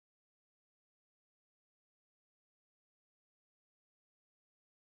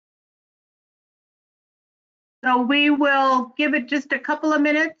So we will give it just a couple of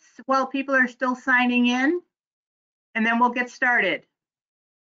minutes while people are still signing in, and then we'll get started.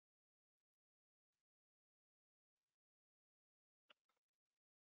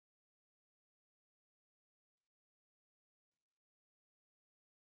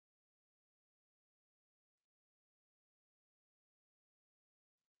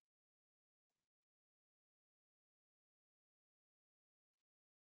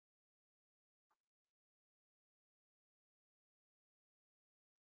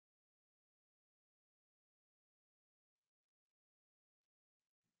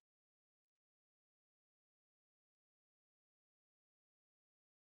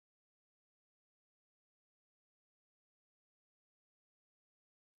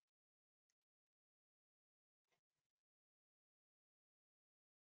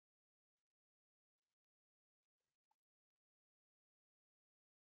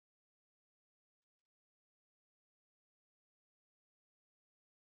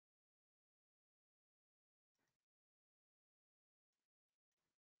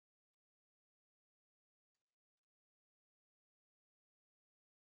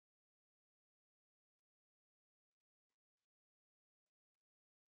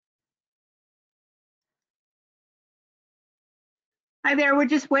 Hi there, we're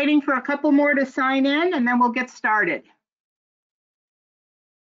just waiting for a couple more to sign in, and then we'll get started.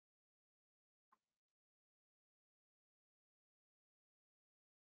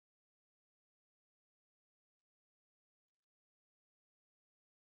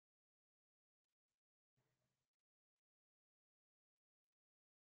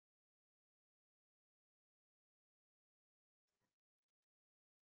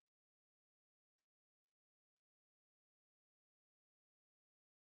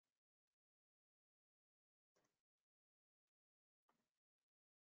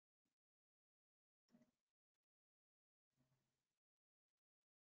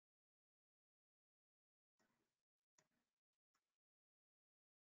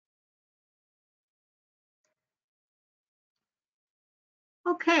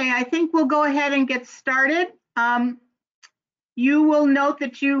 Okay, I think we'll go ahead and get started. You will note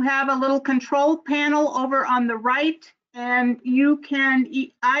that you have a little control panel over on the right, and you can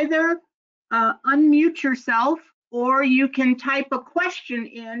either unmute yourself or you can type a question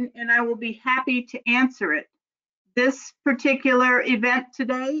in, and I will be happy to answer it. This particular event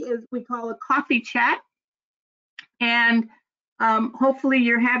today is we call a coffee chat, and hopefully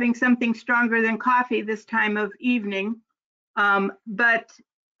you're having something stronger than coffee this time of evening. But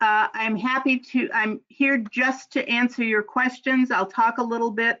I'm here just to answer your questions. I'll talk a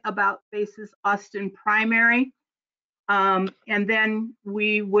little bit about BASIS Austin Primary, and then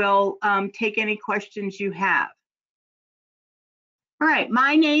we will take any questions you have. All right,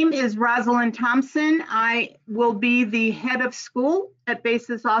 my name is Rosalind Thompson. I will be the head of school at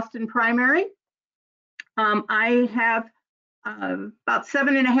BASIS Austin Primary. I have about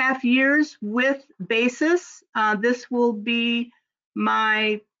 7.5 years with BASIS. This will be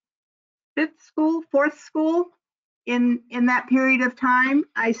my fourth school in that period of time.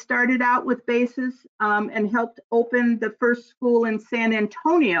 I started out with BASIS and helped open the first school in San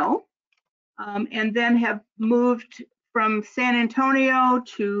Antonio, and then have moved from San Antonio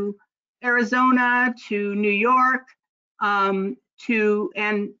to Arizona to New York back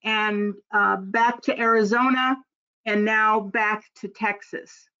to Arizona, and now back to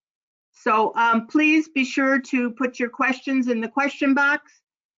Texas. So please be sure to put your questions in the question box,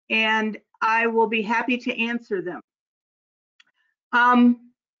 and I will be happy to answer them.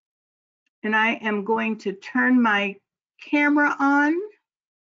 And I am going to turn my camera on.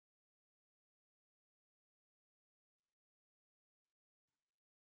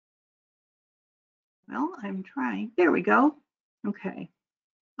 Well, I'm trying. There we go. Okay.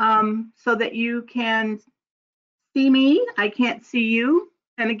 So that you can see me. I can't see you.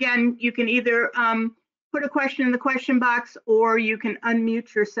 And again, you can either put a question in the question box, or you can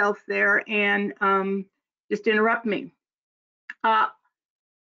unmute yourself there and just interrupt me. The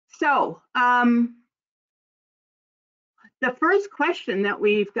first question that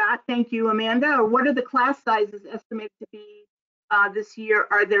we've got, thank you, Amanda, are what are the class sizes estimated to be this year?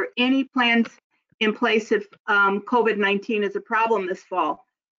 Are there any plans in place if COVID-19 is a problem this fall?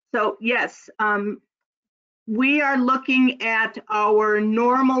 So yes, we are looking at our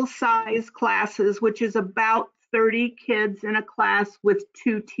normal size classes, which is about 30 kids in a class with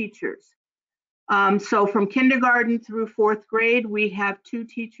 2 teachers. So from kindergarten through 4th grade, we have 2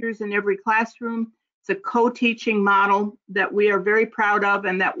 teachers in every classroom. It's a co-teaching model that we are very proud of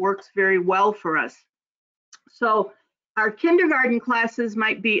and that works very well for us. So Our kindergarten classes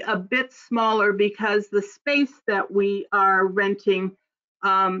might be a bit smaller because the space that we are renting,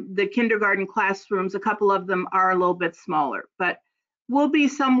 the kindergarten classrooms, a couple of them are a little bit smaller, but we'll be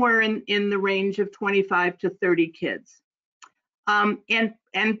somewhere in the range of 25 to 30 kids. And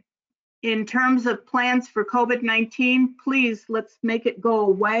in terms of plans for COVID-19, please, let's make it go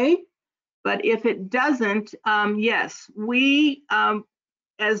away. But if it doesn't, yes, we,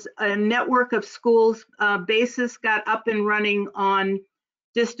 as a network of schools, BASIS got up and running on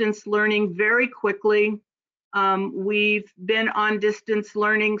distance learning very quickly. We've been on distance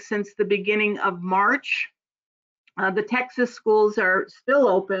learning since the beginning of March. The Texas schools are still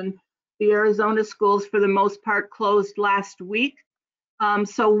open. The Arizona schools, for the most part, closed last week.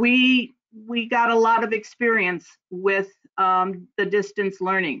 So we got a lot of experience with the distance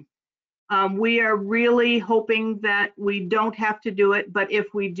learning. We are really hoping that we don't have to do it, but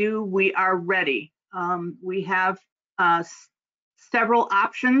if we do, we are ready. We have several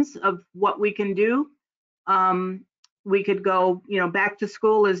options of what we can do. We could go, back to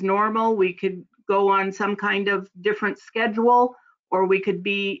school as normal. We could go on some kind of different schedule, or we could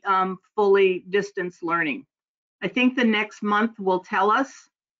be fully distance learning. I think the next month will tell us,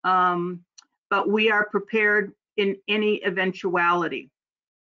 but we are prepared in any eventuality.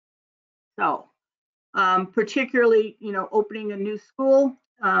 So particularly, opening a new school,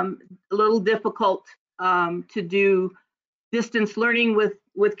 a little difficult to do distance learning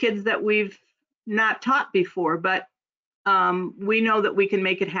with kids that we've not taught before, but we know that we can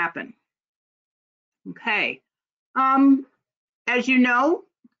make it happen. Okay. As you know,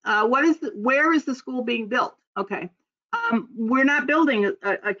 where is the school being built? Okay. We're not building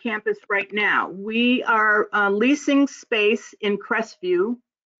a campus right now. We are leasing space in Crestview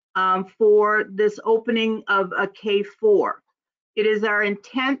for this opening of a K4. It is our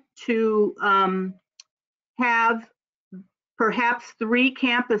intent to have perhaps 3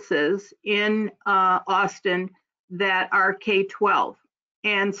 campuses in Austin that are K-12.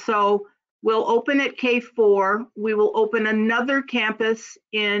 And so we'll open at K4. We will open another campus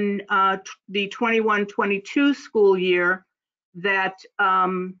in the 21-22 school year that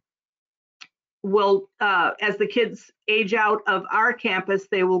will, as the kids age out of our campus,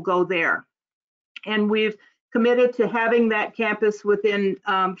 they will go there. And we've committed to having that campus within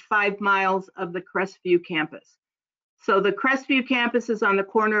 5 miles of the Crestview campus. So the Crestview campus is on the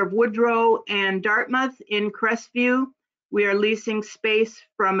corner of Woodrow and Dartmouth in Crestview. We are leasing space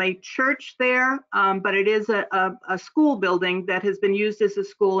from a church there, but it is a school building that has been used as a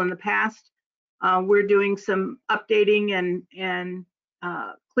school in the past. We're doing some updating and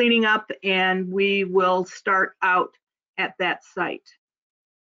cleaning up, and we will start out at that site.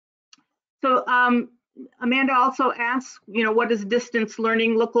 So Amanda also asked, what does distance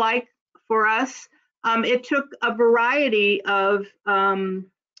learning look like for us? It took a variety of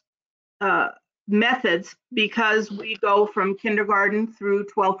methods because we go from kindergarten through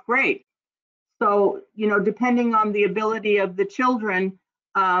 12th grade. So, depending on the ability of the children,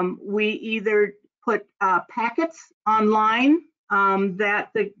 we either put packets online that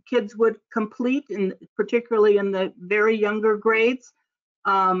the kids would complete, particularly in the very younger grades,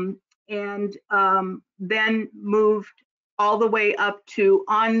 and then moved all the way up to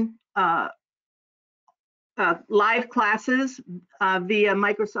live classes via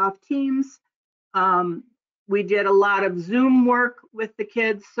Microsoft Teams. We did a lot of Zoom work with the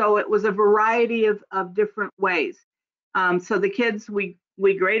kids, so it was a variety of different ways. So the kids, we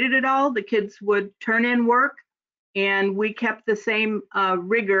graded it all. The kids would turn in work, and we kept the same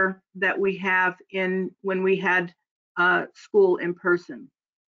rigor that we have when we had school in person.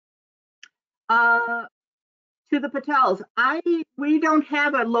 To the Patels, we don't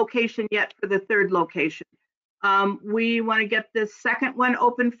have a location yet for the 3rd location. We want to get this second one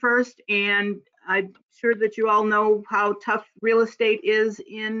open first, and I'm sure that you all know how tough real estate is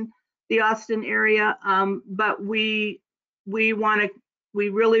in the Austin area, but we really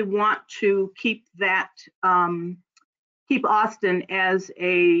want to keep that, keep Austin as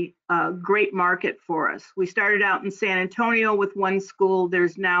a great market for us. We started out in San Antonio with 1 school.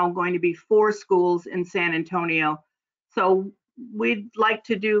 There's now going to be 4 schools in San Antonio. So we'd like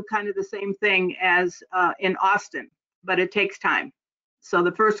to do kind of the same thing as in Austin, but it takes time. So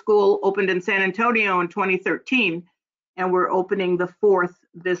the first school opened in San Antonio in 2013, and we're opening the 4th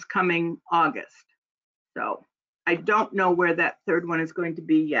this coming August. So I don't know where that 3rd one is going to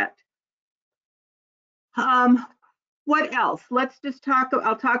be yet. What else? Let's just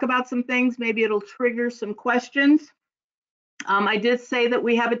I'll talk about some things. Maybe it'll trigger some questions. I did say that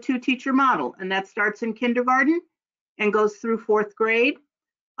we have a 2-teacher model, and that starts in kindergarten and goes through 4th grade.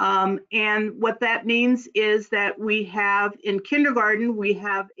 And what that means is that we have in kindergarten, we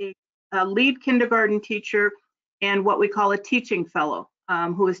have a lead kindergarten teacher and what we call a teaching fellow,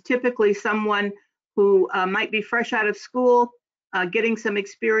 who is typically someone who might be fresh out of school, getting some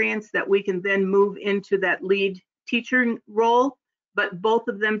experience that we can then move into that lead teacher role, but both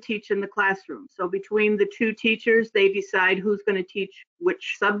of them teach in the classroom. So between the two teachers, they decide who's going to teach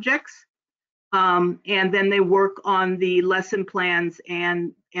which subjects. And then they work on the lesson plans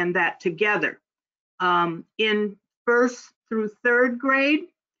and that together. In first through third grade,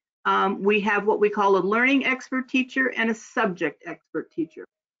 we have what we call a learning expert teacher and a subject expert teacher.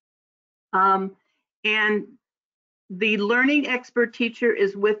 And the learning expert teacher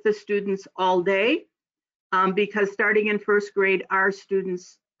is with the students all day, because starting in first grade, our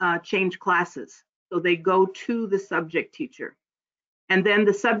students change classes. So they go to the subject teacher. And then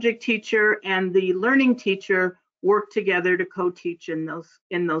the subject teacher and the learning teacher work together to co-teach in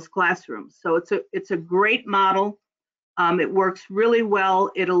those classrooms. So it's a great model. It works really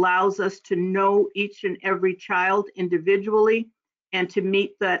well. It allows us to know each and every child individually and to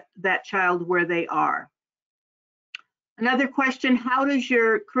meet that child where they are. Another question, how does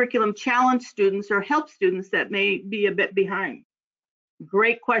your curriculum challenge students or help students that may be a bit behind?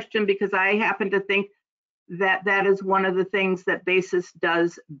 Great question, because I happen to think that is one of the things that BASIS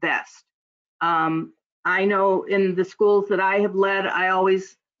does best. I know in the schools that I have led, I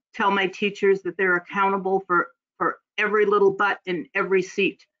always tell my teachers that they're accountable for every little butt in every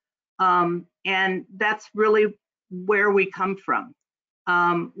seat. And that's really where we come from.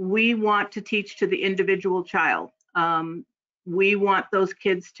 We want to teach to the individual child. We want those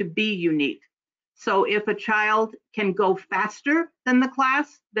kids to be unique. So if a child can go faster than the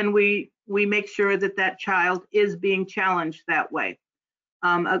class, then we make sure that child is being challenged that way.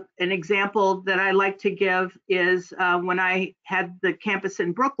 An example that I like to give is when I had the campus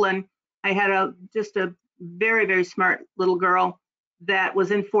in Brooklyn, I had just a very, very smart little girl that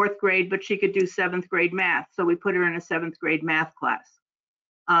was in fourth grade, but she could do seventh grade math. So we put her in a seventh grade math class.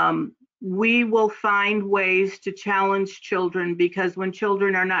 We will find ways to challenge children, because when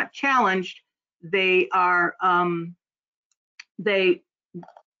children are not challenged, they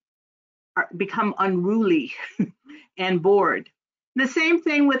become unruly and bored. The same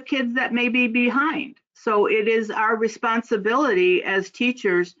thing with kids that may be behind. So it is our responsibility as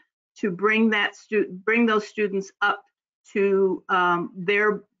teachers to bring those students up to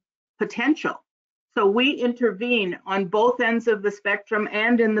their potential. So we intervene on both ends of the spectrum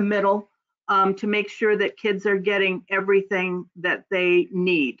and in the middle to make sure that kids are getting everything that they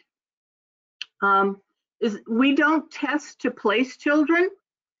need. We don't test to place children,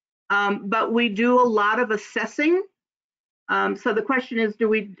 but we do a lot of assessing. So the question is, do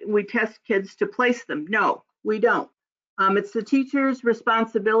we test kids to place them? No, we don't. It's the teacher's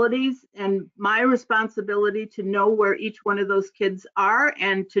responsibilities and my responsibility to know where each one of those kids are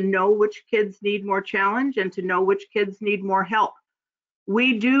and to know which kids need more challenge and to know which kids need more help.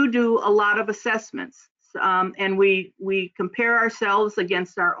 We do a lot of assessments, and we compare ourselves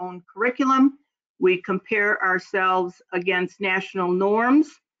against our own curriculum. We compare ourselves against national norms.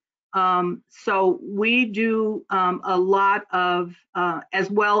 So we do a lot of, as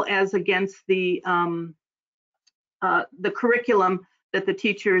well as against the curriculum that the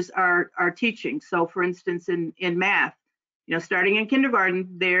teachers are teaching. So for instance, in math, starting in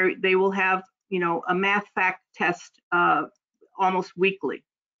kindergarten, they will have, a math fact test almost weekly,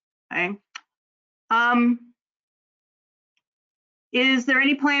 okay? Is there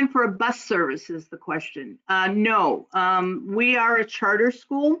any plan for a bus service is the question. No, we are a charter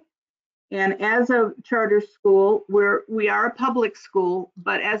school. And as a charter school, we are a public school,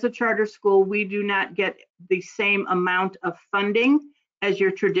 but as a charter school, we do not get the same amount of funding as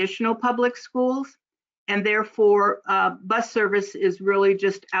your traditional public schools. And therefore, bus service is really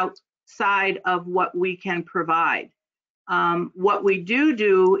just outside of what we can provide. What we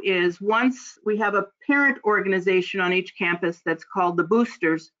do is once we have a parent organization on each campus that's called the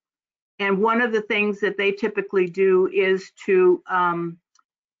Boosters. And one of the things that they typically do is to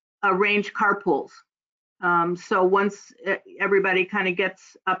arrange carpools. So once everybody kind of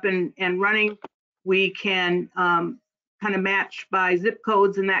gets up and running, we can kind of match by zip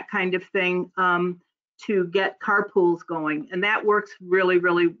codes and that kind of thing to get carpools going. And that works really,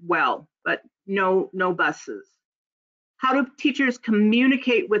 really well, but no buses. How do teachers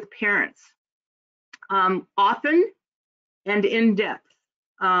communicate with parents? Often and in depth.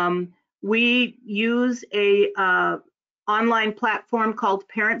 We use a online platform called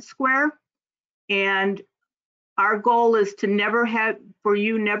Parent Square, and our goal is to never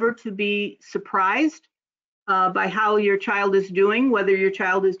to be surprised by how your child is doing, whether your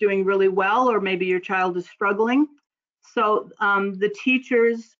child is doing really well or maybe your child is struggling. So the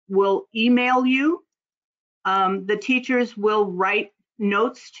teachers will email you. The teachers will write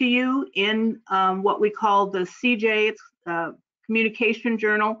notes to you in what we call the CJ, it's communication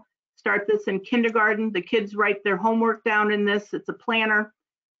journal. Start this in kindergarten. The kids write their homework down in this. It's a planner.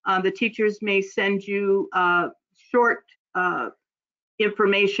 The teachers may send you short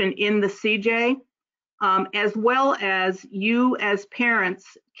information in the CJ, as well as you as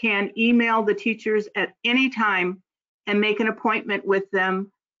parents can email the teachers at any time and make an appointment with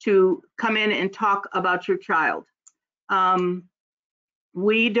them to come in and talk about your child.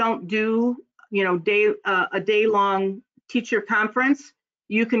 We don't do, a day-long teacher conference.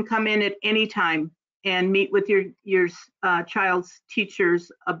 You can come in at any time and meet with your child's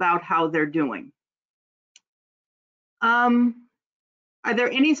teachers about how they're doing. Are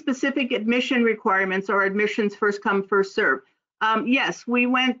there any specific admission requirements or admissions first come, first serve? Yes, we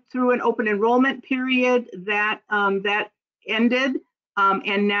went through an open enrollment period that ended,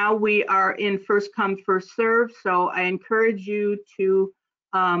 and now we are in first come, first serve. So I encourage you to,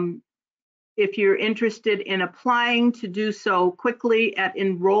 if you're interested in applying, to do so quickly at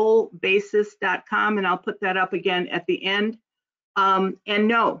enrollbasis.com, and I'll put that up again at the end. And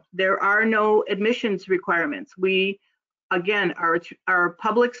no, there are no admissions requirements. We, again, our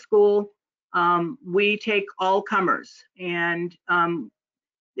public school, we take all comers, and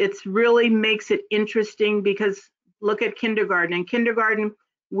it's really makes it interesting because look at kindergarten. In kindergarten,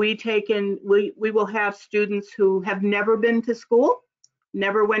 we will have students who have never been to school,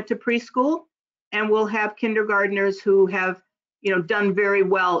 never went to preschool, and we'll have kindergartners who have done very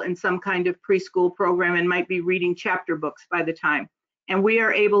well in some kind of preschool program and might be reading chapter books by the time. And we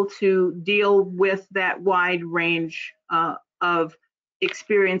are able to deal with that wide range of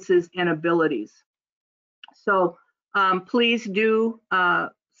experiences and abilities. So please do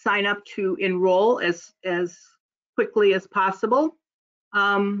sign up to enroll as quickly as possible.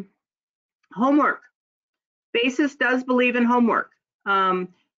 Homework. BASIS does believe in homework.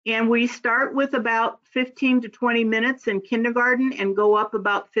 And we start with about 15 to 20 minutes in kindergarten and go up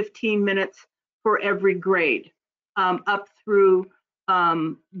about 15 minutes for every grade up through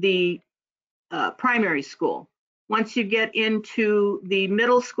the primary school. Once you get into the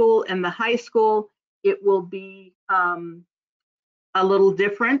middle school and the high school, it will be a little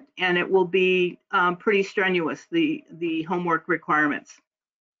different, and it will be pretty strenuous, the homework requirements.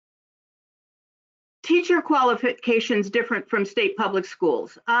 Teacher qualifications different from state public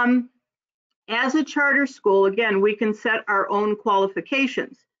schools. As a charter school, again, we can set our own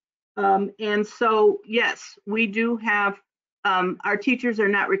qualifications. And so, yes, we do have, our teachers are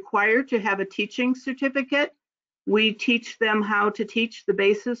not required to have a teaching certificate. We teach them how to teach the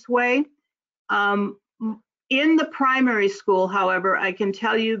BASIS way. In the primary school, however, I can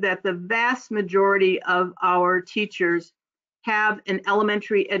tell you that the vast majority of our teachers have an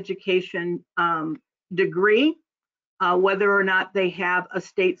elementary education degree, whether or not they have a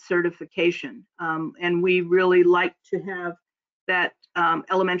state certification. And we really like to have that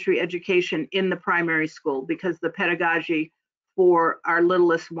elementary education in the primary school because the pedagogy for our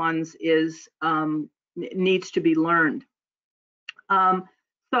littlest ones needs to be learned.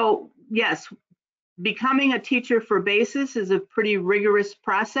 So yes, becoming a teacher for BASIS is a pretty rigorous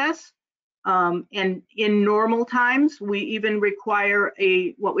process. And in normal times, we even require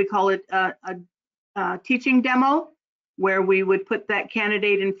what we call it a teaching demo, where we would put that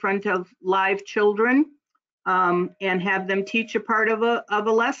candidate in front of live children and have them teach a part of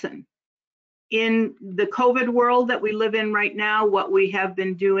a lesson. In the COVID world that we live in right now, what we have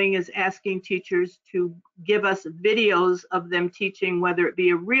been doing is asking teachers to give us videos of them teaching, whether it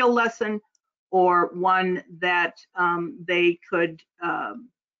be a real lesson or one that they could,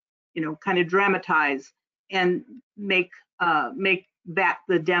 kind of dramatize and make that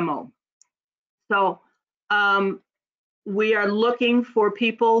the demo. So we are looking for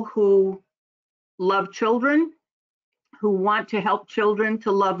people who love children, who want to help children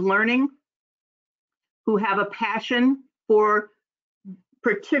to love learning, who have a passion for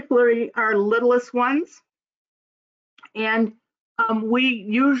particularly our littlest ones. And we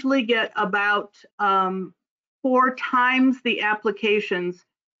usually get about 4 times the applications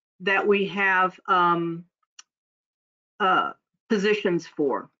that we have positions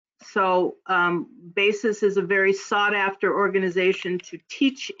for. So BASIS is a very sought after organization to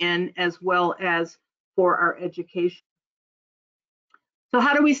teach in, as well as for our education. So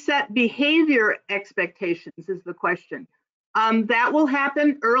how do we set behavior expectations is the question. That will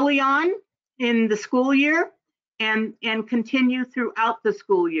happen early on in the school year and continue throughout the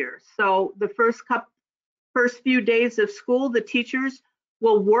school year. So the first first few days of school, the teachers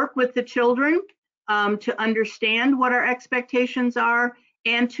will work with the children to understand what our expectations are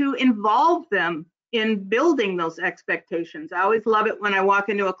and to involve them in building those expectations. I always love it when I walk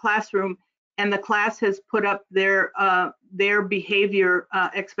into a classroom and the class has put up their behavior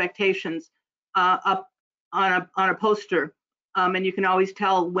expectations up on a poster, and you can always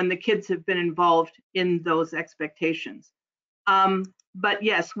tell when the kids have been involved in those expectations. But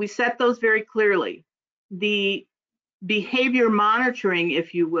yes, we set those very clearly. The behavior monitoring,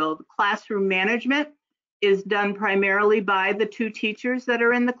 if you will, the classroom management, is done primarily by the 2 teachers that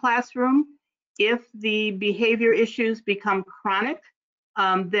are in the classroom. If the behavior issues become chronic,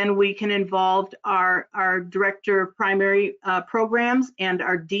 then we can involve our director of primary programs and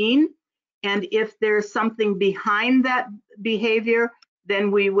our dean. And if there's something behind that behavior,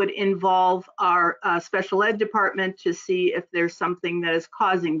 then we would involve our special ed department to see if there's something that is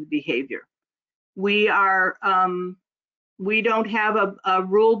causing the behavior. We don't have a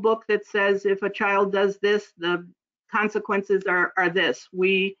rule book that says if a child does this, the consequences are this.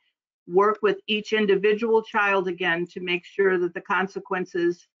 We work with each individual child again to make sure that the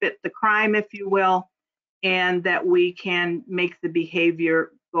consequences fit the crime, if you will, and that we can make the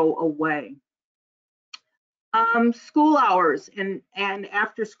behavior go away. School hours and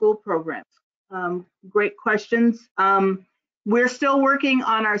after school programs. Great questions. We're still working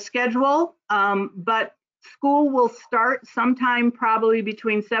on our schedule, but school will start sometime probably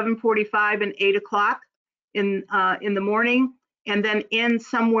between 7:45 and 8 o'clock in the morning, and then end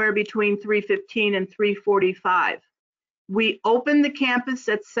somewhere between 3:15 and 3:45. We open the campus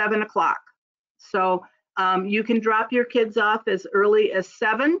at 7 o'clock. So you can drop your kids off as early as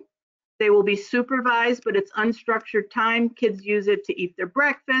 7. They will be supervised, but it's unstructured time. Kids use it to eat their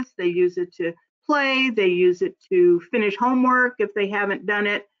breakfast. They use it to play. They use it to finish homework if they haven't done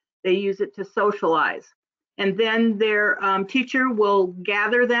it. They use it to socialize. And then their teacher will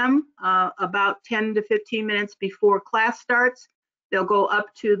gather them about 10 to 15 minutes before class starts. They'll go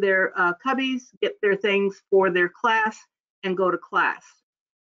up to their cubbies, get their things for their class, and go to class.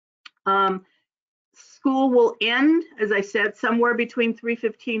 School will end, as I said, somewhere between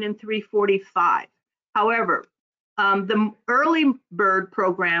 3:15 and 3:45. However, the early bird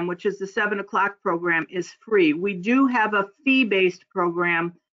program, which is the 7 o'clock program, is free. We do have a fee-based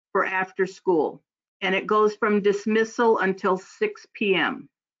program for after school, and it goes from dismissal until 6 p.m.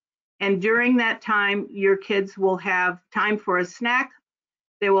 And during that time, your kids will have time for a snack.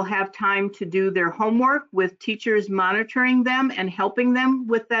 They will have time to do their homework with teachers monitoring them and helping them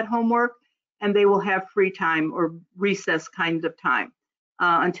with that homework. And they will have free time or recess kinds of time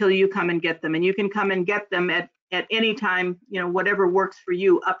until you come and get them. And you can come and get them at any time, whatever works for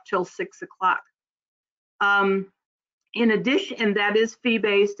you, up till 6 o'clock. In addition, and that is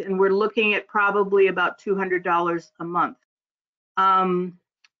fee-based, and we're looking at probably about $200 a month.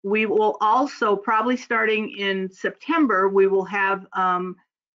 We will also, probably starting in September, we will have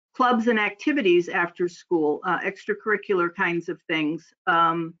clubs and activities after school, extracurricular kinds of things.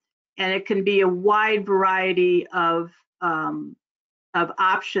 And it can be a wide variety of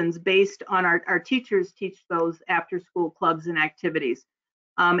options based on our teachers teach those after school clubs and activities.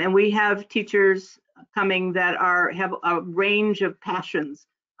 And we have teachers coming that have a range of passions.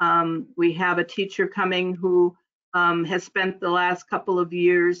 We have a teacher coming who has spent the last couple of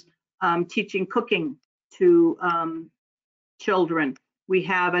years teaching cooking to children. We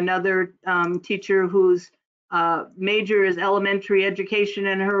have another teacher whose major is elementary education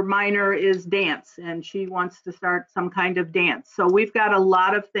and her minor is dance, and she wants to start some kind of dance. So we've got a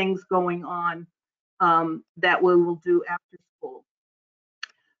lot of things going on that we will do after school.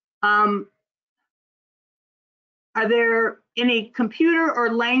 Are there any computer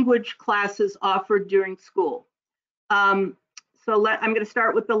or language classes offered during school? I'm going to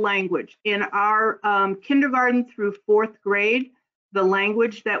start with the language. In our kindergarten through 4th grade, the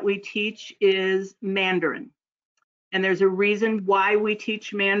language that we teach is Mandarin. And there's a reason why we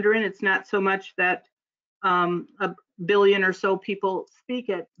teach Mandarin. It's not so much that a billion or so people speak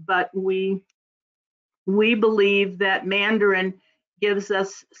it, but we believe that Mandarin gives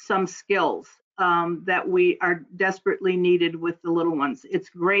us some skills that we are desperately needed with the little ones. It's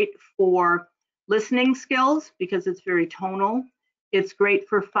great for listening skills because it's very tonal. It's great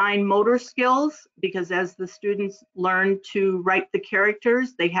for fine motor skills because as the students learn to write the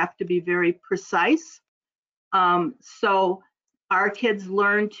characters, they have to be very precise. So our kids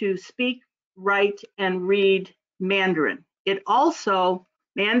learn to speak, write, and read Mandarin.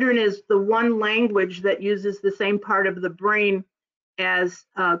 Mandarin is the one language that uses the same part of the brain as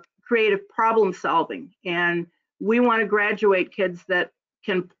creative problem solving. And we want to graduate kids that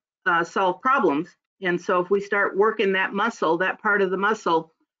can solve problems And so if we start working that muscle, that part of the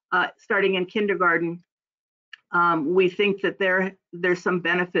muscle, starting in kindergarten, we think that there's some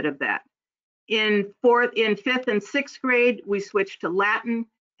benefit of that. In 5th and 6th grade, we switch to Latin,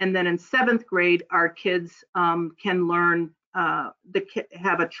 and then in 7th grade, our kids can learn,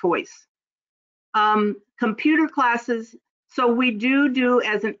 have a choice. Computer classes, so we do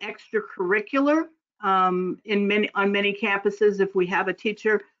as an extracurricular on many campuses. If we have a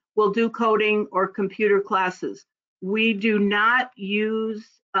teacher, we'll do coding or computer classes. We do not use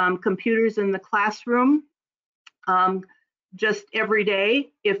computers in the classroom just every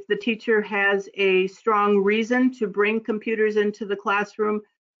day. If the teacher has a strong reason to bring computers into the classroom,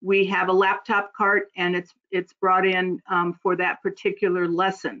 we have a laptop cart, and it's brought in for that particular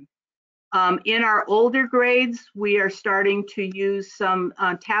lesson. In our older grades, we are starting to use some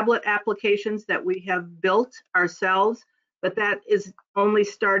tablet applications that we have built ourselves, but that is only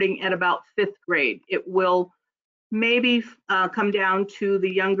starting at about 5th grade. It will maybe come down to the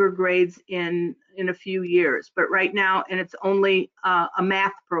younger grades in a few years, but right now, and it's only a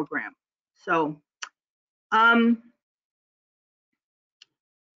math program. So, so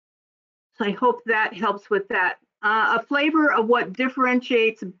I hope that helps with that. A flavor of what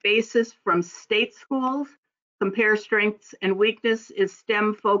differentiates BASIS from state schools. Compare strengths and weakness. Is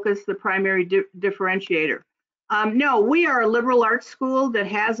STEM focus the primary differentiator? No, we are a liberal arts school that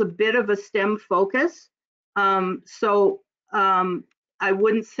has a bit of a STEM focus. So I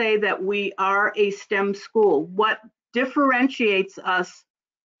wouldn't say that we are a STEM school. What differentiates us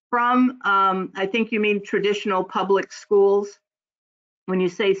from, I think you mean traditional public schools, when you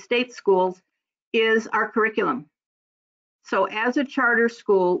say state schools, is our curriculum. So as a charter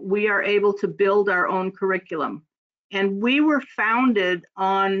school, we are able to build our own curriculum. And we were founded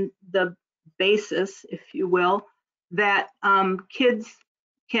on the basis, if you will, that kids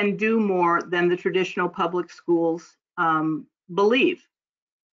can do more than the traditional public schools believe.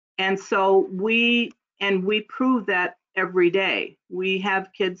 And so we prove that every day. We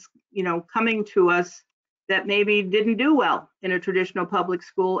have kids, coming to us that maybe didn't do well in a traditional public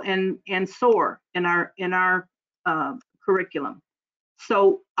school and soar in our curriculum.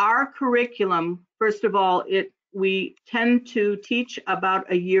 So our curriculum, first of all, we tend to teach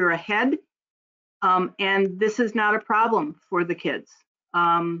about a year ahead, and this is not a problem for the kids.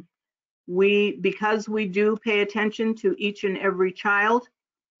 Because we do pay attention to each and every child,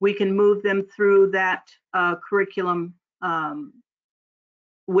 we can move them through that curriculum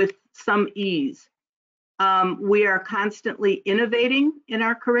with some ease. We are constantly innovating in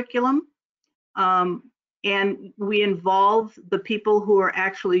our curriculum, and we involve the people who are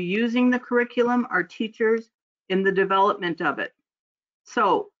actually using the curriculum, our teachers, in the development of it.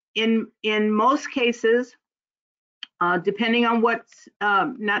 So in most cases, depending on what's,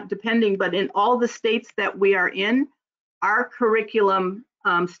 not depending, but in all the states that we are in, our curriculum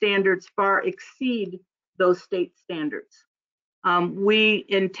standards far exceed those state standards.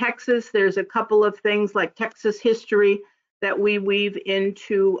 In Texas, there's a couple of things like Texas history that we weave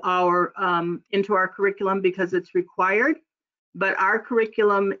into our curriculum because it's required, but our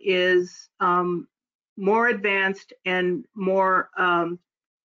curriculum is more advanced and more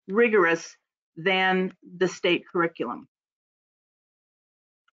rigorous than the state curriculum.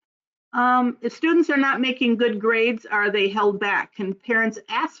 If students are not making good grades, are they held back? Can parents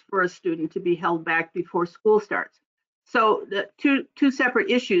ask for a student to be held back before school starts? So the two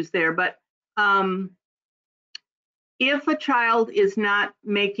separate issues there, but if a child is not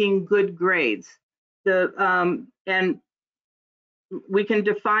making good grades, and we can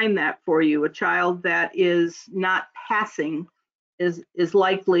define that for you, a child that is not passing is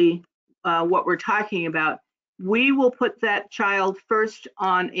likely what we're talking about. We will put that child first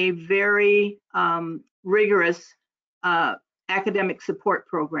on a very rigorous academic support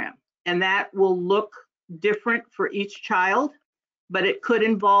program, and that will look different for each child, but it could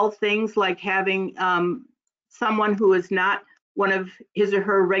involve things like having someone who is not one of his or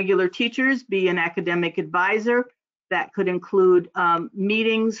her regular teachers be an academic advisor. That could include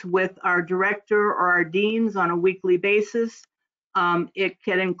meetings with our director or our deans on a weekly basis. It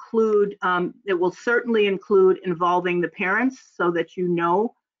can include, it will certainly include involving the parents so that you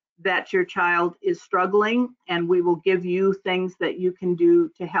know that your child is struggling, and we will give you things that you can do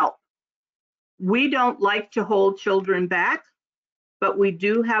to help. We don't like to hold children back, but we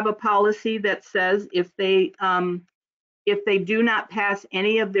do have a policy that says if they do not pass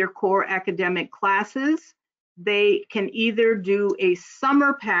any of their core academic classes, they can either do a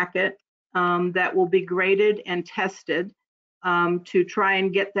summer packet that will be graded and tested to try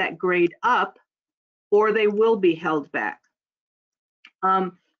and get that grade up, or they will be held back.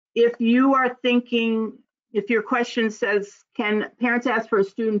 if you are thinking, if your question says, can parents ask for a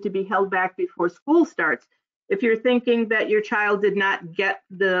student to be held back before school starts? If you're thinking that your child did not get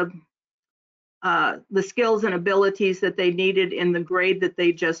the skills and abilities that they needed in the grade that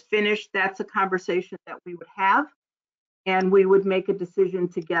they just finished, that's a conversation that we would have, and we would make a decision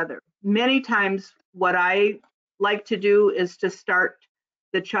together. Many times what I like to do is to start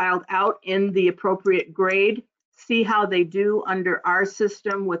the child out in the appropriate grade, see how they do under our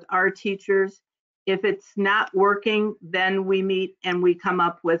system with our teachers. If it's not working, then we meet and we come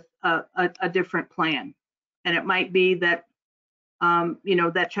up with a different plan. And it might be that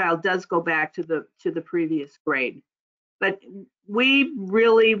that child does go back to the previous grade. But we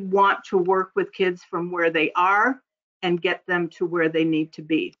really want to work with kids from where they are and get them to where they need to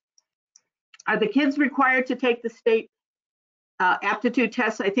be. Are the kids required to take the state aptitude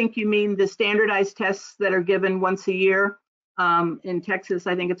tests? I think you mean the standardized tests that are given once a year. In Texas,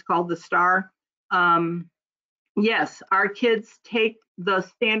 I think it's called the STAR. Yes, our kids take the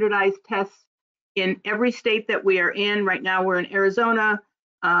standardized tests in every state that we are in. Right now we're in Arizona,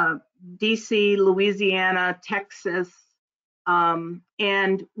 DC, Louisiana, Texas,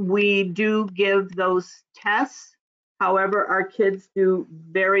 and we do give those tests. However, our kids do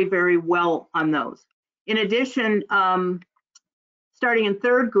very, very well on those. In addition, starting in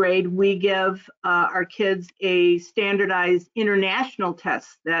 3rd grade, we give our kids a standardized international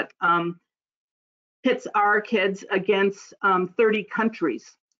test that pits our kids against 30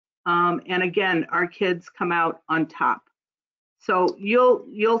 countries. And again, our kids come out on top. So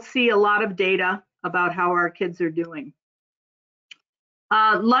you'll see a lot of data about how our kids are doing.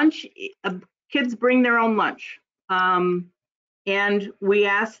 Lunch, kids bring their own lunch. And we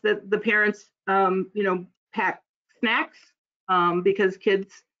ask that the parents, pack snacks because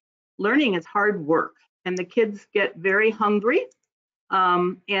kids learning is hard work and the kids get very hungry.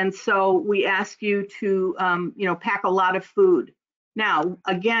 And so we ask you to, pack a lot of food. Now,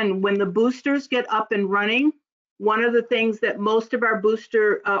 again, when the boosters get up and running, one of the things that most of our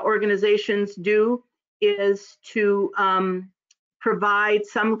booster organizations do is to provide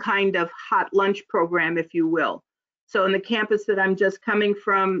some kind of hot lunch program, if you will. So in the campus that I'm just coming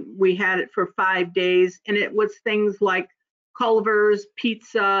from, we had it for 5 days, and it was things like Culver's,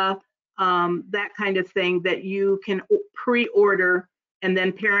 pizza, that kind of thing that you can pre-order, and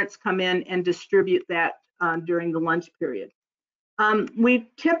then parents come in and distribute that during the lunch period.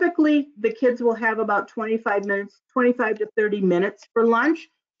 We typically, the kids will have about 25 to 30 minutes for lunch.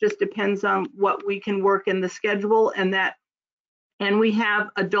 Just depends on what we can work in the schedule and we have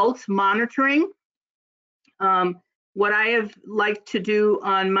adults monitoring. What I have liked to do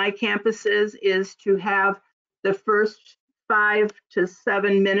on my campuses is to have the first 5 to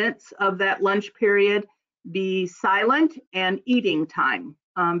 7 minutes of that lunch period be silent and eating time.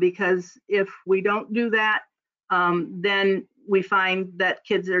 Because if we don't do that, then we find that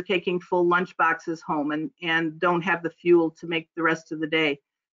kids are taking full lunch boxes home and don't have the fuel to make the rest of the day.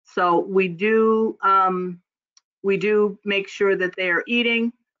 So we do make sure that they are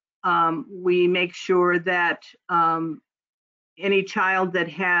eating. We make sure that any child that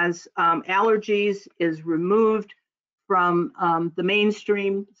has allergies is removed from the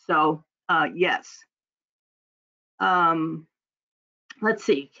mainstream. So yes. Let's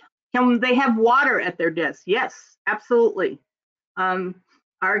see. Can they have water at their desk? Yes, absolutely.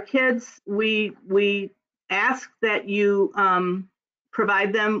 Our kids, we ask that you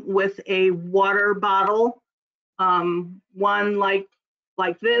provide them with a water bottle, one like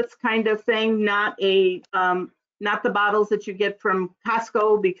this kind of thing, not the bottles that you get from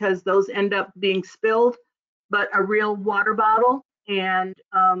Costco because those end up being spilled, but a real water bottle, and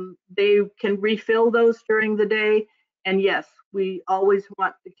they can refill those during the day. And yes, we always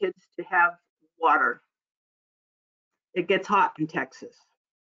want the kids to have water. It gets hot in Texas.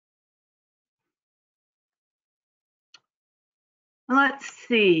 Let's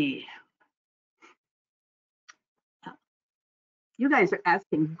see. You guys are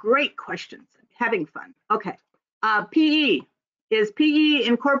asking great questions. I'm having fun. Okay. PE. Is PE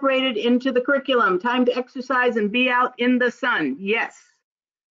incorporated into the curriculum? Time to exercise and be out in the sun. Yes.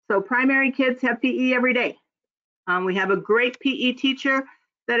 So primary kids have PE every day. We have a great PE teacher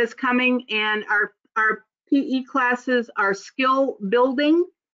that is coming, and our PE classes are skill building.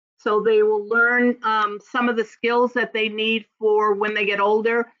 So they will learn some of the skills that they need for when they get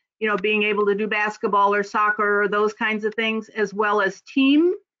older, being able to do basketball or soccer or those kinds of things, as well as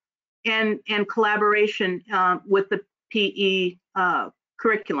team and collaboration with the PE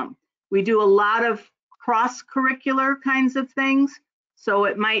curriculum. We do a lot of cross-curricular kinds of things. So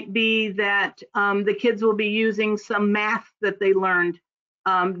it might be that the kids will be using some math that they learned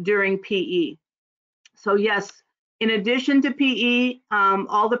during PE. So yes, in addition to PE,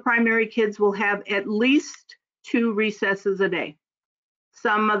 all the primary kids will have at least 2 recesses a day.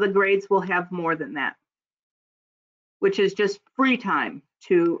 Some of the grades will have more than that, which is just free time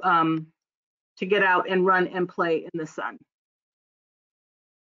to get out and run and play in the sun.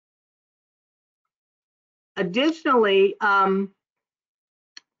 Additionally,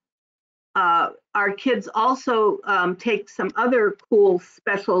 our kids also take some other cool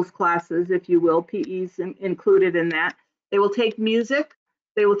specials classes, if you will, PE's included in that. They will take music,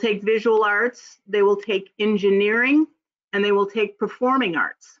 they will take visual arts, they will take engineering, and they will take performing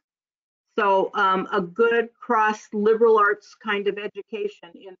arts. So a good cross liberal arts kind of education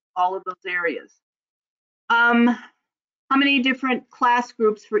in all of those areas. How many different class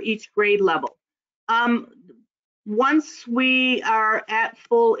groups for each grade level? Once we are at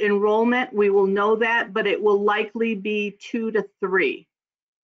full enrollment, we will know that, but it will likely be 2 to 3.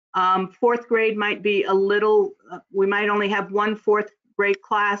 4th grade might be a little, we might only have 1 4th grade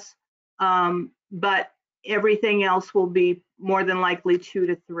class, but everything else will be more than likely 2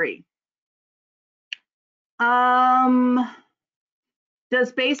 to 3.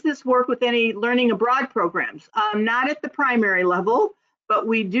 Does BASIS work with any learning abroad programs? Not at the primary level, but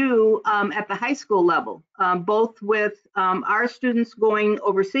we do at the high school level, both with our students going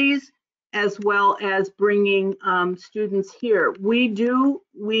overseas as well as bringing students here. We do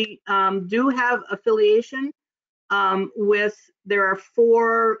have affiliation with, there are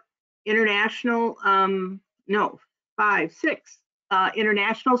 4 international, no, 5, 6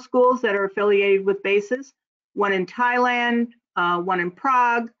 international schools that are affiliated with BASIS, 1 in Thailand, 1 in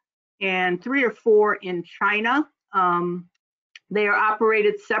Prague, and 3 or 4 in China. They are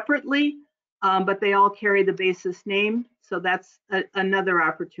operated separately, but they all carry the BASIS name, so that's another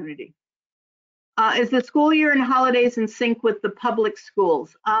opportunity. Is the school year and holidays in sync with the public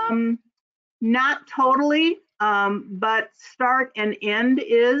schools? Not totally, but start and end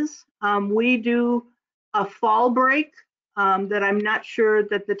is. We do a fall break that I'm not sure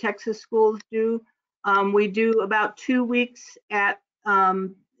that the Texas schools do. We do about 2 weeks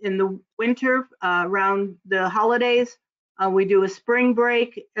in the winter around the holidays. We do a spring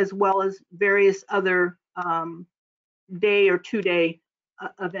break as well as various other day or 2-day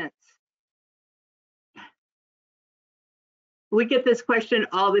events. We get this question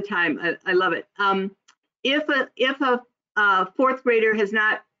all the time. I love it. If a 4th grader has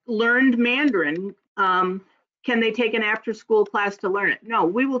not learned Mandarin, can they take an after-school class to learn it? No,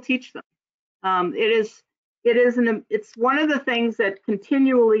 we will teach them. It's one of the things that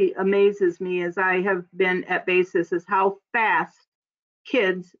continually amazes me as I have been at BASIS is how fast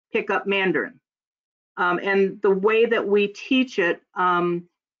kids pick up Mandarin. And the way that we teach it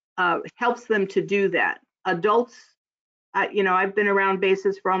helps them to do that. Adults, I've been around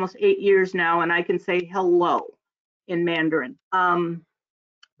BASIS for almost 8 years now, and I can say hello in Mandarin.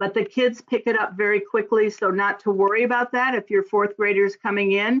 But the kids pick it up very quickly, so not to worry about that. If your 4th graders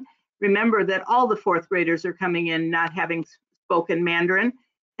coming in, remember that all the 4th graders are coming in not having spoken Mandarin.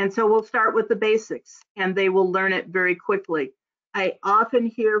 And so we'll start with the basics, and they will learn it very quickly. I often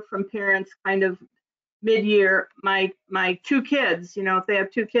hear from parents kind of mid-year, my 2 kids, if they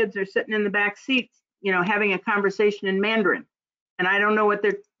have 2 kids, they're sitting in the back seats, having a conversation in Mandarin. And I don't know what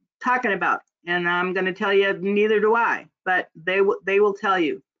they're talking about. And I'm going to tell you, neither do I, but they will tell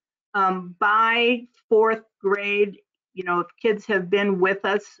you. By 4th grade, if kids have been with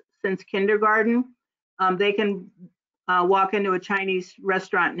us since kindergarten, they can walk into a Chinese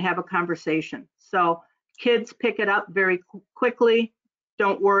restaurant and have a conversation. So kids pick it up very quickly.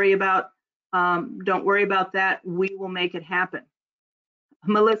 Don't worry about that. We will make it happen.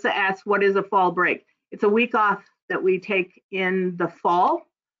 Melissa asks, what is a fall break? It's a week off that we take in the fall,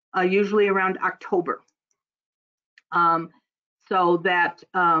 usually around October. So that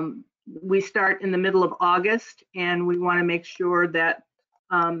we start in the middle of August, and we want to make sure that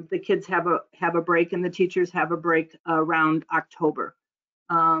the kids have a break and the teachers have a break around October.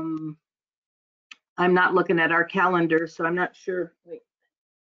 I'm not looking at our calendar, so I'm not sure. Wait,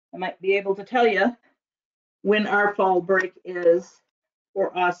 I might be able to tell you when our fall break is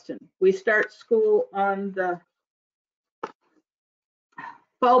for Austin. We start school on the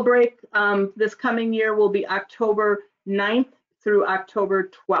fall break. This coming year will be October 9th through October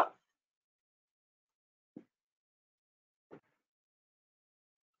 12th.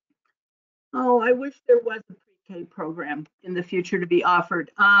 Oh, I wish there was a pre-K program in the future to be offered.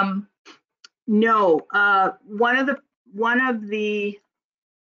 No, one of the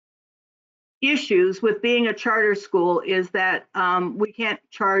issues with being a charter school is that we can't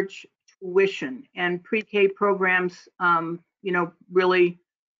charge tuition, and pre-K programs really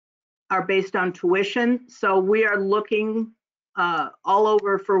are based on tuition. So we are looking all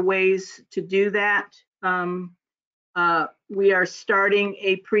over for ways to do that. We are starting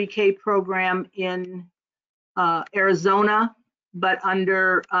a pre-K program in Arizona, but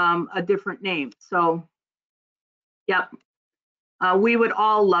under a different name. So, yep. We would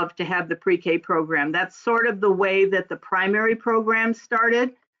all love to have the pre-K program. That's sort of the way that the primary program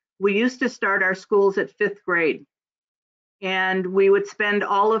started. We used to start our schools at 5th grade, and we would spend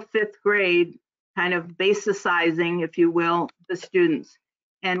all of 5th grade kind of basicizing, if you will, the students.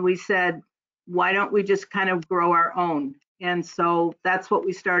 And we said, why don't we just kind of grow our own? And so that's what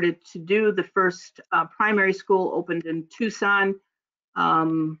we started to do. The first primary school opened in Tucson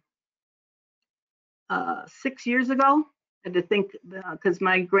 6 years ago. I had to think, because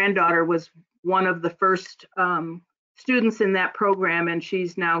my granddaughter was one of the first students in that program, and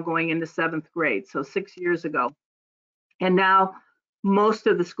she's now going into 7th grade, so 6 years ago. And now most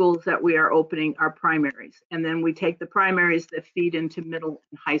of the schools that we are opening are primaries, and then we take the primaries that feed into middle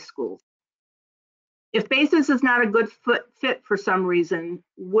and high schools. If BASIS is not a good fit for some reason,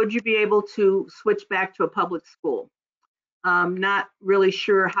 would you be able to switch back to a public school? Not really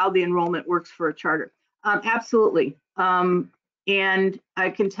sure how the enrollment works for a charter. Absolutely. And I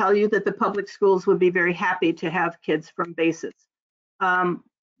can tell you that the public schools would be very happy to have kids from BASIS.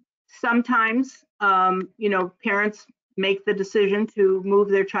 Sometimes, parents make the decision to move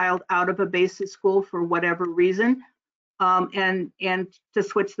their child out of a BASIS school for whatever reason, and to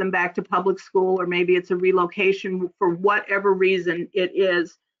switch them back to public school, or maybe it's a relocation for whatever reason it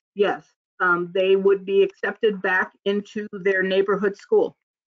is. Yes, they would be accepted back into their neighborhood school.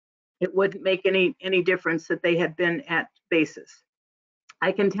 It wouldn't make any difference that they had been at BASIS.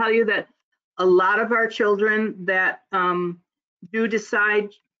 I can tell you that a lot of our children that do decide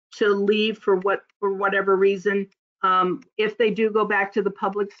to leave for whatever reason, if they do go back to the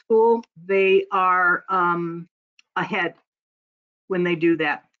public school, they are ahead when they do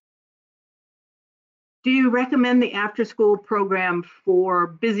that. Do you recommend the after-school program for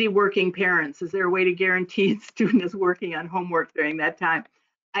busy working parents? Is there a way to guarantee the student is working on homework during that time?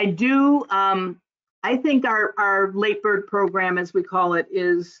 I do. I think our late bird program, as we call it,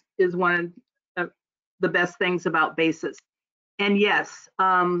 is one of the best things about BASIS. And yes,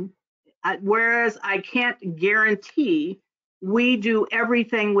 whereas I can't guarantee, we do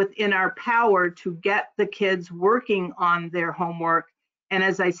everything within our power to get the kids working on their homework. And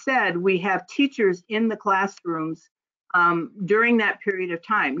as I said, we have teachers in the classrooms during that period of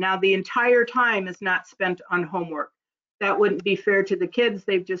time. Now, the entire time is not spent on homework. That wouldn't be fair to the kids.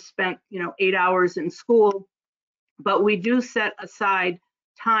 They've just spent, 8 hours in school. But we do set aside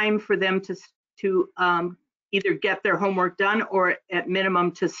time for them to either get their homework done or at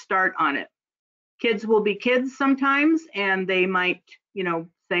minimum to start on it. Kids will be kids sometimes, and they might,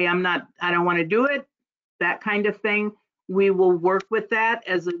 say, I don't want to do it, that kind of thing. We will work with that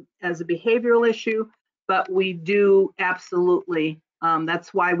as a behavioral issue, but we do absolutely,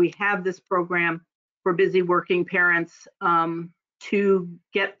 that's why we have this program for busy working parents, to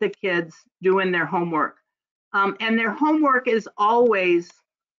get the kids doing their homework. And their homework is always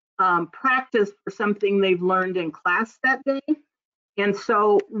practice for something they've learned in class that day. And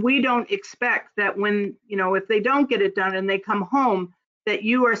so we don't expect that when, if they don't get it done and they come home, that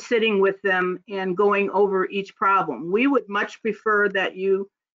you are sitting with them and going over each problem. We would much prefer that you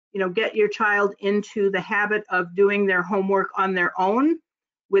get your child into the habit of doing their homework on their own,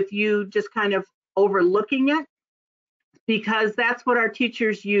 with you just kind of overlooking it, because that's what our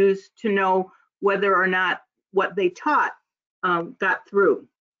teachers use to know whether or not what they taught got through.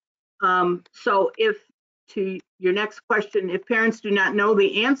 So if, to your next question, if parents do not know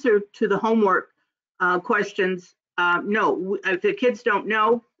the answer to the homework questions, no, if the kids don't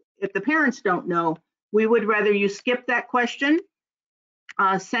know, if the parents don't know, we would rather you skip that question,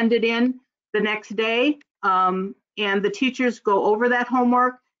 send it in the next day, and the teachers go over that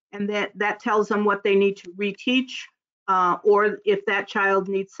homework, and that tells them what they need to reteach, or if that child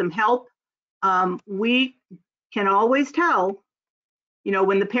needs some help. We can always tell,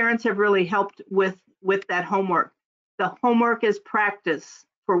 when the parents have really helped with that homework. The homework is practice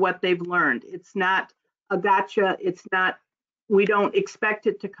for what they've learned. It's not a gotcha. It's not, we don't expect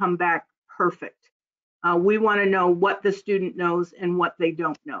it to come back perfect. We want to know what the student knows and what they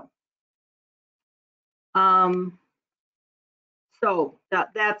don't know. So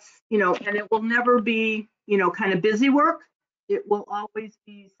that's, and it will never be, kind of busy work. It will always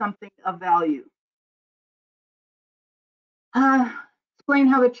be something of value. Explain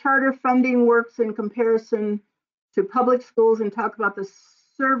how the charter funding works in comparison to public schools, and talk about the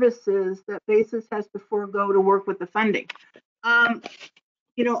services that BASIS has to forego to work with the funding.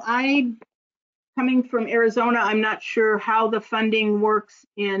 You know, coming from Arizona, I'm not sure how the funding works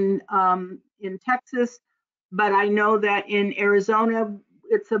in Texas, but I know that in Arizona,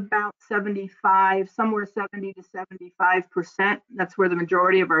 it's about 75, somewhere 70 to 75%. That's where the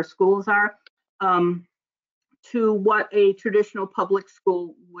majority of our schools are, to what a traditional public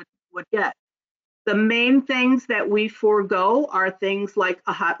school would get. The main things that we forego are things like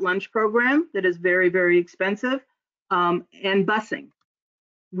a hot lunch program that is very, very expensive, and busing.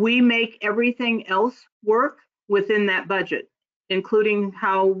 We make everything else work within that budget, including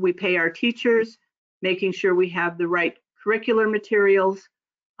how we pay our teachers, making sure we have the right curricular materials.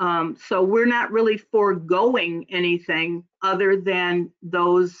 So we're not really foregoing anything other than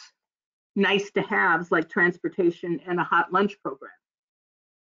those nice to haves like transportation and a hot lunch program.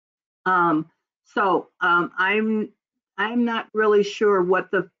 I'm not really sure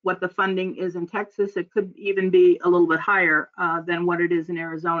what the funding is in Texas. It could even be a little bit higher than what it is in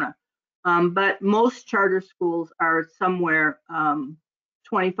Arizona. But most charter schools are somewhere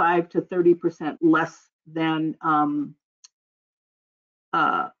 25 to 30% less than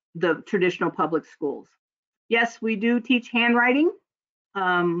the traditional public schools. Yes, we do teach handwriting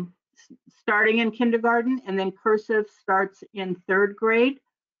starting in kindergarten, and then cursive starts in 3rd grade.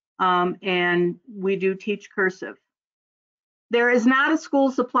 And we do teach cursive. There is not a school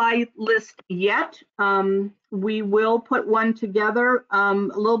supply list yet. We will put one together a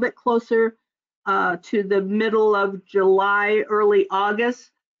little bit closer to the middle of July, early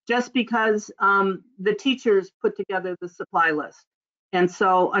August, just because the teachers put together the supply list. And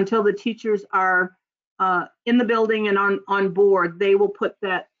so until the teachers are in the building and on board, they will put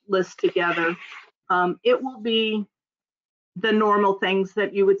that list together. It will be the normal things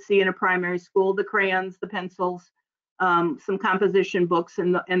that you would see in a primary school: the crayons, the pencils, some composition books,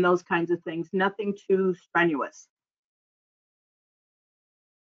 and those kinds of things. Nothing too strenuous.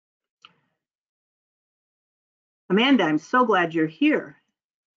 Amanda, I'm so glad you're here.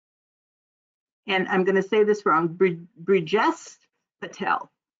 And I'm going to say this wrong, Brijesh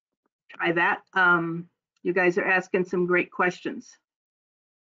Patel. Try that. You guys are asking some great questions.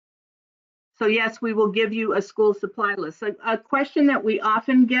 So yes, we will give you a school supply list. A question that we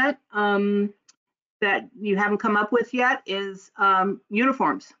often get that you haven't come up with yet is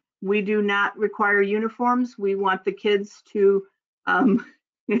uniforms. We do not require uniforms. We want the kids to, I'm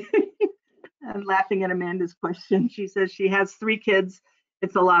laughing at Amanda's question. She says she has 3 kids.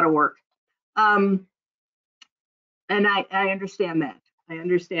 It's a lot of work. And I understand that. I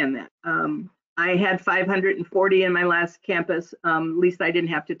understand that. I had 540 in my last campus. At least I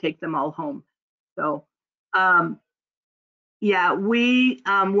didn't have to take them all home. So yeah, we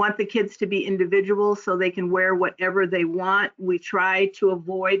want the kids to be individuals so they can wear whatever they want. We try to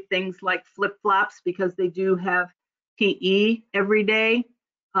avoid things like flip-flops because they do have PE every day.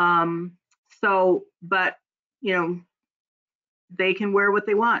 But you know, they can wear what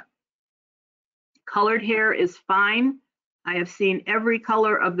they want. Colored hair is fine. I have seen every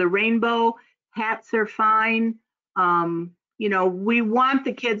color of the rainbow. Hats are fine. You know, we want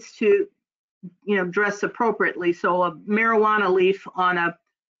the kids to, you know, dress appropriately. So a marijuana leaf on a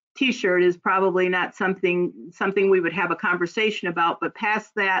t-shirt is probably not something we would have a conversation about, but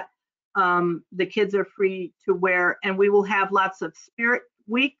past that, the kids are free to wear. And we will have lots of spirit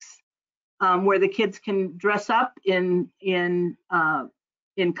weeks where the kids can dress up in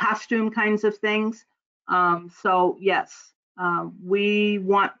costume kinds of things. So yes, we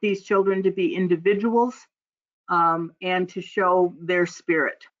want these children to be individuals and to show their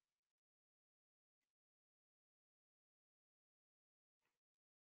spirit.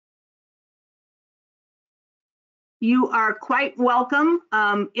 You are quite welcome.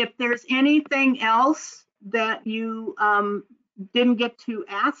 If there's anything else that you didn't get to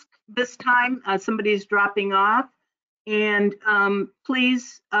ask this time, somebody's dropping off. And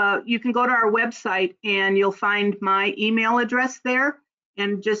please, you can go to our website and you'll find my email address there,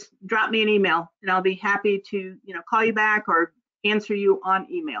 and just drop me an email and I'll be happy to, you know, call you back or answer you on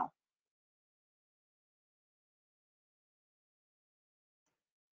email.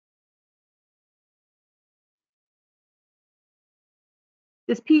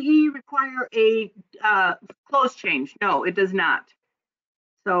 Does PE require a clothes change? No, it does not.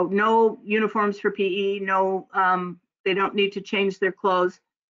 So no uniforms for PE, no, they don't need to change their clothes,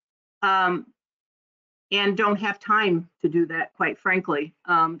 and don't have time to do that, quite frankly.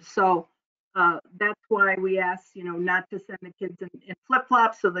 So that's why we ask, you know, not to send the kids in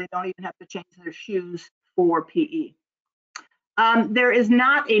flip-flops so they don't even have to change their shoes for PE. There is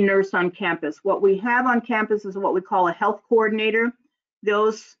not a nurse on campus. What we have on campus is what we call a health coordinator.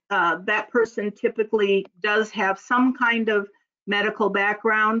 that person typically does have some kind of medical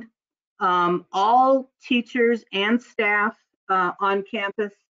background. All teachers and staff on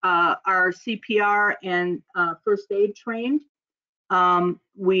campus are CPR and first aid trained.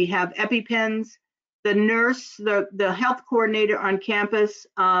 We have EpiPens. The nurse, the health coordinator on campus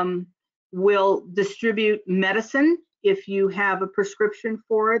will distribute medicine if you have a prescription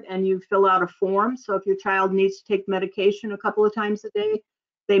for it and you fill out a form. So if your child needs to take medication a couple of times a day,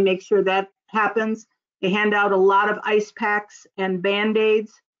 they make sure that happens. They hand out a lot of ice packs and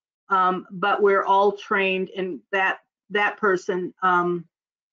Band-Aids, but we're all trained, and that person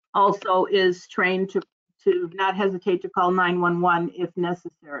also is trained to not hesitate to call 911 if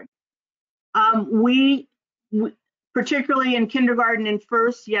necessary. We particularly in kindergarten and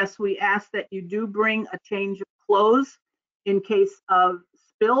first, yes, we ask that you do bring a change of clothes in case of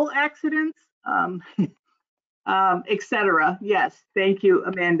spill accidents, etc. Yes, thank you,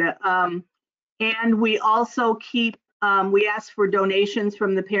 Amanda. And we also keep, we ask for donations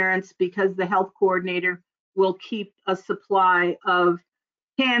from the parents because the health coordinator will keep a supply of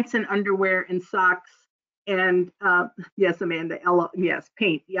pants and underwear and socks. And yes, Amanda, yes,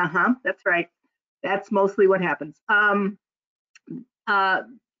 paint. Yeah, that's right. That's mostly what happens.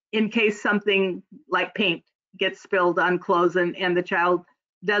 In case something like paint gets spilled on clothes and the child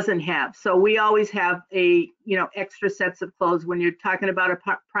doesn't have. So we always have extra sets of clothes when you're talking about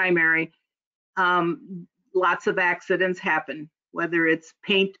a primary. Lots of accidents happen, whether it's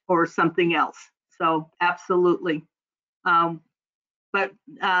paint or something else. So absolutely. But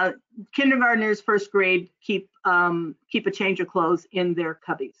kindergartners, first grade, keep a change of clothes in their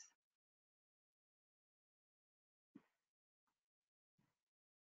cubbies.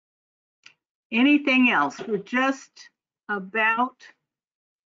 Anything else? We're just about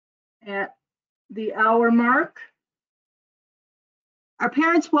at the hour mark. Are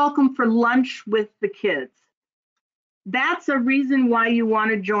parents welcome for lunch with the kids? That's a reason why you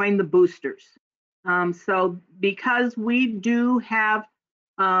want to join the boosters. So because we do have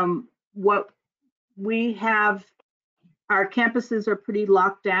what we have, our campuses are pretty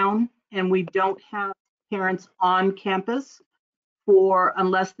locked down and we don't have parents on campus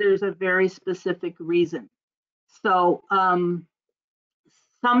unless there's a very specific reason. So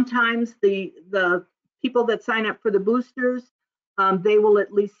sometimes the people that sign up for the boosters, they will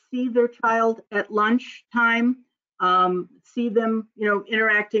at least see their child at lunchtime, see them,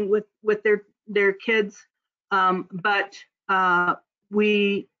 interacting with their kids. But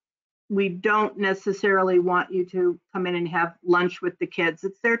we don't necessarily want you to come in and have lunch with the kids.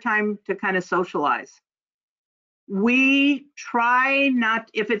 It's their time to kind of socialize. We try not,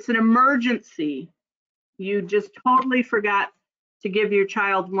 if it's an emergency, you just totally forgot to give your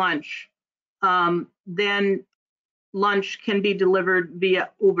child lunch, then lunch can be delivered via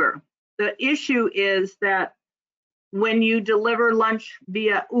Uber. The issue is that when you deliver lunch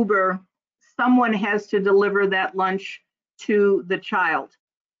via Uber, someone has to deliver that lunch to the child.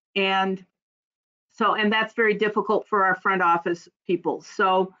 And that's very difficult for our front office people.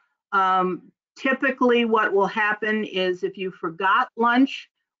 So typically what will happen is if you forgot lunch,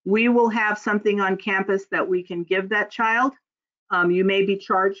 we will have something on campus that we can give that child. You may be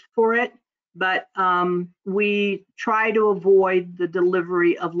charged for it, but we try to avoid the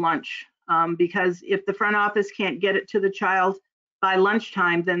delivery of lunch because if the front office can't get it to the child by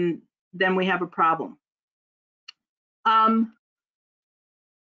lunchtime, then we have a problem.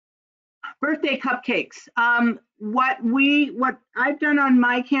 Birthday cupcakes. What I've done on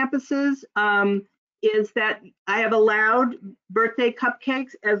my campuses is that I have allowed birthday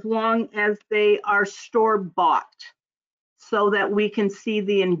cupcakes as long as they are store-bought, so that we can see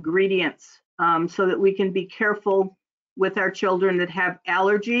the ingredients, so that we can be careful with our children that have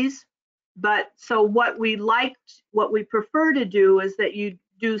allergies. But so what we prefer to do is that you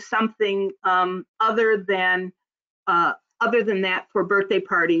do something other than that for birthday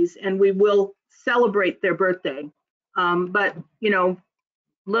parties, and we will celebrate their birthday. But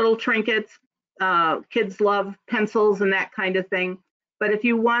little trinkets, kids love pencils and that kind of thing. But if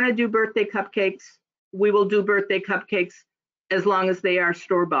you want to do birthday cupcakes, we will do birthday cupcakes as long as they are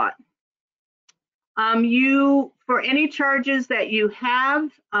store-bought. For any charges that you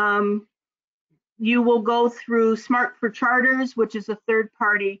have, you will go through Smart for Charters, which is a third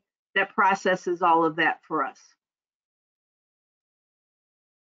party that processes all of that for us.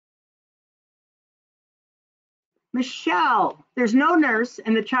 Michelle, there's no nurse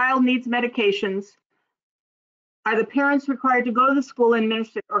and the child needs medications. Are the parents required to go to the school and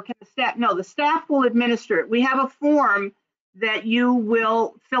administer, or can the staff? No, the staff will administer it. We have a form that you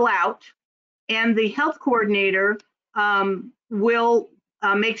will fill out, and the health coordinator will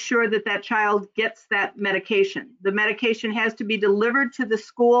make sure that that child gets that medication. The medication has to be delivered to the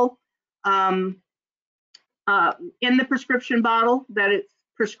school in the prescription bottle that it's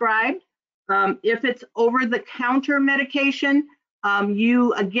prescribed. If it's over-the-counter medication,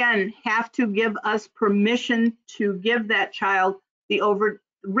 you again have to give us permission to give that child the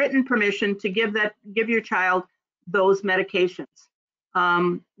written permission to give your child those medications.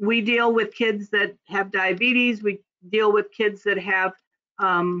 We deal with kids that have diabetes. We deal with kids that have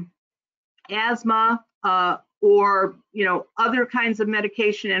asthma or other kinds of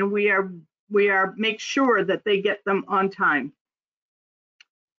medication, and we make sure that they get them on time.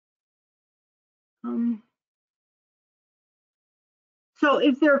 So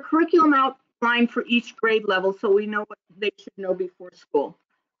is there a curriculum outline for each grade level so we know what they should know before school?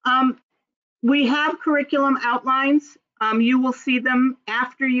 We have curriculum outlines. You will see them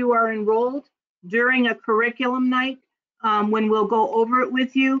after you are enrolled during a curriculum night when we'll go over it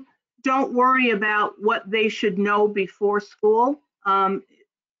with you. Don't worry about what they should know before school.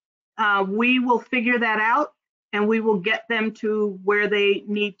 We will figure that out and we will get them to where they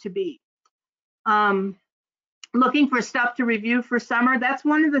need to be. Looking for stuff to review for summer. That's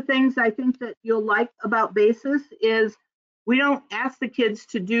one of the things I think that you'll like about BASIS is we don't ask the kids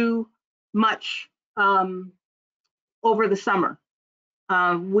to do much over the summer.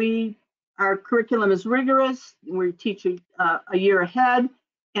 Our curriculum is rigorous. We teach a year ahead.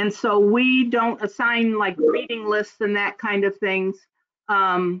 And so we don't assign like reading lists and that kind of things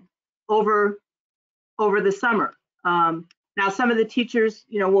over the summer. Now, some of the teachers,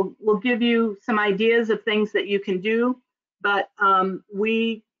 will give you some ideas of things that you can do, but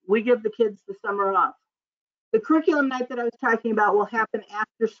we give the kids the summer off. The curriculum night that I was talking about will happen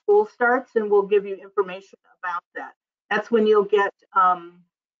after school starts, and we'll give you information about that. That's when you'll get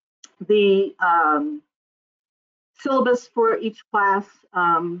the syllabus for each class,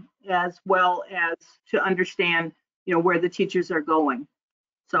 as well as to understand, where the teachers are going.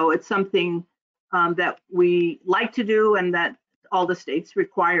 So it's something that we like to do and that all the states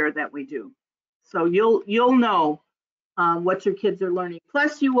require that we do. So you'll know what your kids are learning.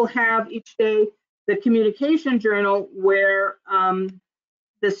 Plus you will have each day the communication journal where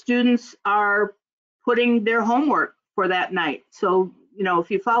the students are putting their homework for that night. So,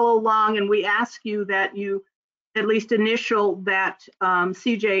 if you follow along and we ask you that you at least initial that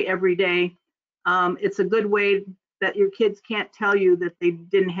CJ every day, it's a good way that your kids can't tell you that they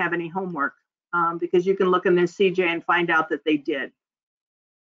didn't have any homework because you can look in their CJ and find out that they did.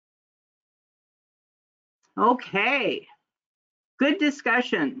 Okay, good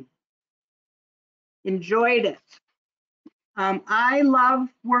discussion. Enjoyed it. I love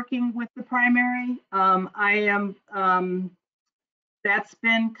working with the primary. That's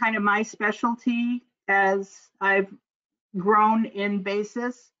been kind of my specialty as I've grown in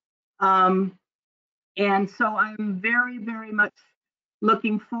BASIS. And so I'm very, very much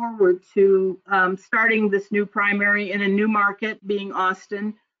looking forward to starting this new primary in a new market, being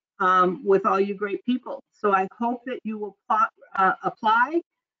Austin, with all you great people. So I hope that you will apply.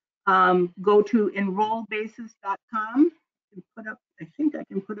 Go to enrollbasis.com. I think I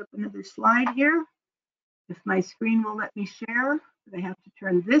can put up another slide here. If my screen will let me share, I have to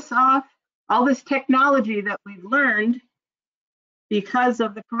turn this off. All this technology that we've learned because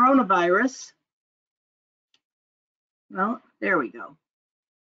of the coronavirus. Well, there we go.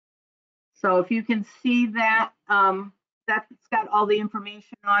 So if you can see that, that's got all the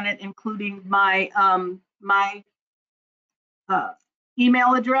information on it, including my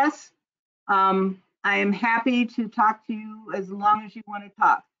email address. I am happy to talk to you as long as you want to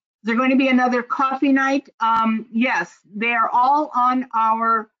talk. Is there going to be another coffee night? Yes, they're all on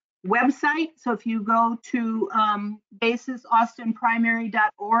our website. So if you go to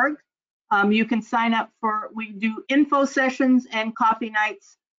basisaustinprimary.org, you can sign up we do info sessions and coffee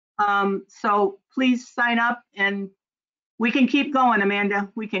nights. So please sign up and we can keep going,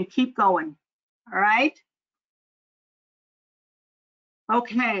 Amanda. We can keep going. All right.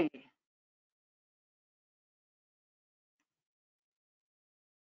 Okay.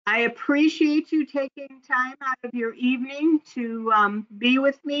 I appreciate you taking time out of your evening to be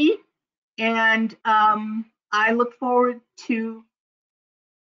with me, and I look forward to,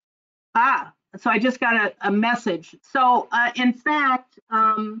 so I just got a message. So in fact,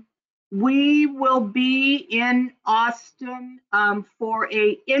 we will be in Austin for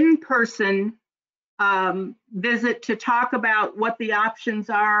a in-person visit to talk about what the options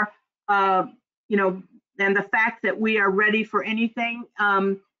are, and the fact that we are ready for anything.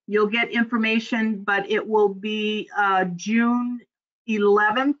 You'll get information, but it will be June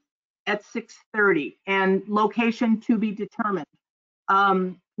 11th at 6:30, and location to be determined.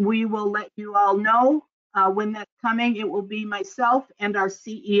 We will let you all know when that's coming. It will be myself and our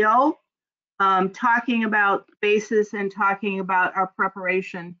CEO talking about BASIS and talking about our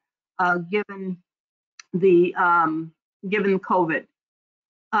preparation given COVID.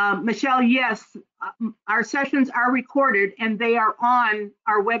 Michelle, yes, our sessions are recorded and they are on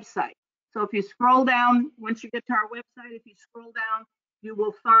our website. So if you scroll down, once you get to our website, if you scroll down, you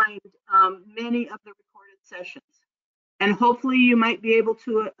will find many of the recorded sessions. And hopefully you might be able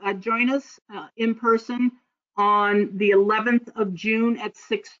to join us in person on the 11th of June at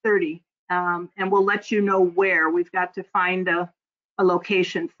 6:30. And we'll let you know where. We've got to find a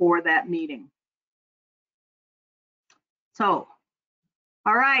location for that meeting. So,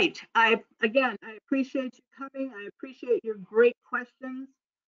 all right. Again, I appreciate you coming. I appreciate your great questions.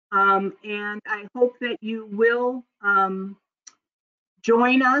 And I hope that you will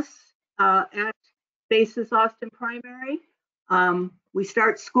join us at BASIS Austin Primary. We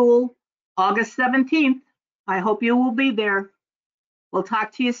start school August 17th. I hope you will be there. We'll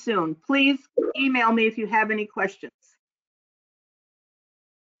talk to you soon. Please email me if you have any questions.